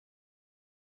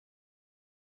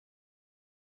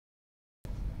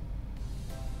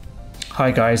Hi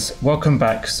guys, welcome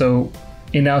back. So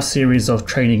in our series of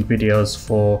training videos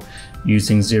for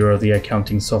using Xero, the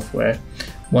accounting software,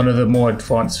 one of the more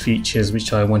advanced features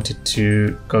which I wanted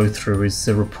to go through is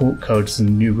the report codes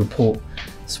and new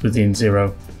reports within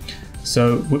Xero.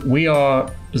 So we are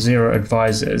Xero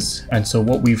advisors, and so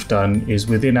what we've done is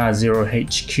within our Xero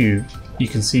HQ, you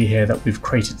can see here that we've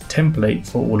created a template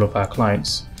for all of our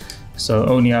clients. So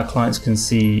only our clients can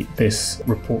see this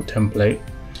report template.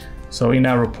 So in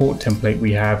our report template,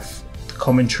 we have the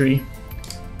commentary,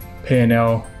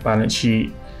 P&L, balance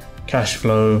sheet, cash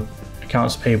flow,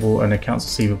 accounts payable, and accounts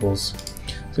receivables.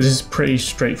 So this is pretty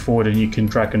straightforward, and you can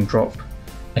drag and drop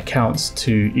accounts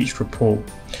to each report.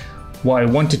 What I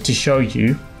wanted to show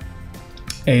you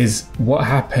is what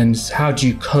happens, how do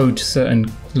you code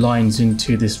certain lines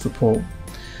into this report.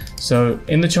 So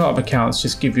in the chart of accounts,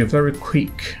 just give you a very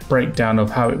quick breakdown of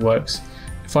how it works.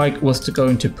 If I was to go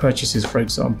into purchases, for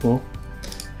example,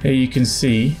 here you can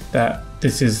see that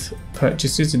this is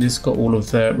purchases and it's got all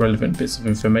of the relevant bits of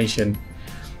information.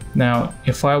 Now,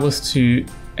 if I was to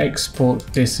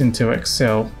export this into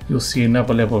Excel, you'll see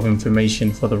another level of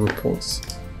information for the reports.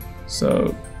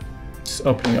 So just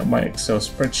opening up my Excel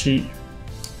spreadsheet.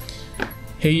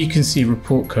 Here you can see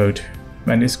report code,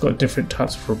 and it's got different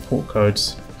types of report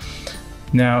codes.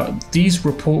 Now, these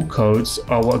report codes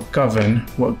are what govern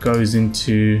what goes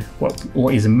into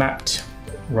what is mapped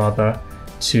rather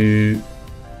to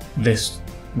this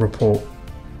report.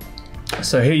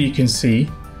 So here you can see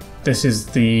this is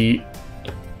the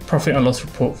profit and loss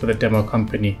report for the demo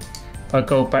company. If I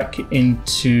go back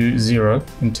into Xero,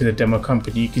 into the demo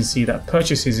company, you can see that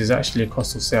purchases is actually a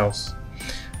cost of sales.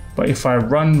 But if I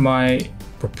run my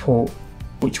report,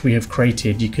 which we have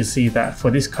created, you can see that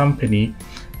for this company,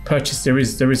 purchase there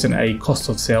isn't a cost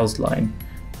of sales line.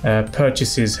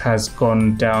 Purchases has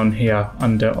gone down here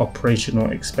under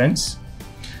operational expense.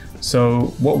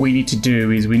 So what we need to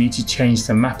do is we need to change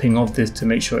the mapping of this to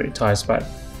make sure it ties back.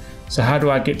 So how do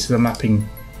I get to the mapping?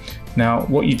 Now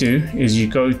what you do is you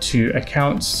go to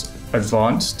Accounts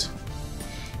Advanced,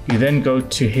 you then go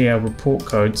to here Report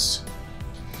Codes,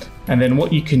 and then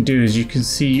what you can do is you can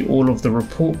see all of the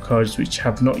report codes which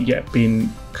have not yet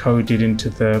been coded into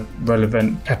the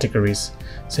relevant categories.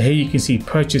 So here you can see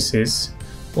purchases,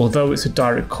 although it's a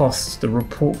direct cost, the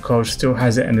report code still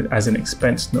has it as an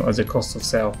expense, not as a cost of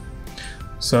sale.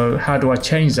 So how do I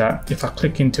change that? If I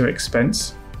click into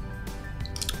expense,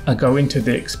 I go into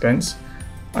the expense,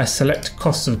 I select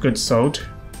cost of goods sold,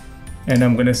 and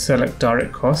I'm going to select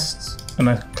direct costs, and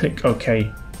I click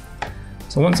OK.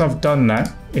 So once I've done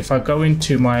that, if I go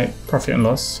into my profit and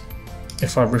loss,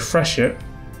 if I refresh it,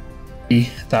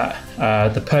 that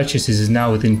the purchases is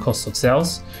now within cost of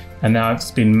sales, and now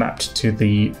it's been mapped to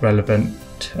the relevant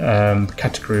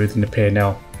category within the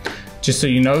P&L. Just so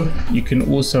you know, you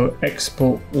can also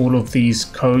export all of these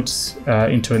codes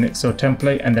into an Excel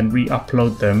template and then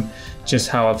re-upload them, just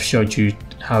how I've showed you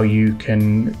how you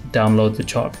can download the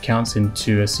chart of accounts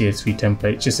into a CSV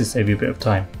template, just to save you a bit of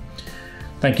time.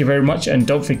 Thank you very much, and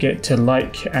don't forget to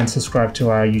like and subscribe to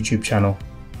our YouTube channel.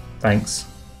 Thanks.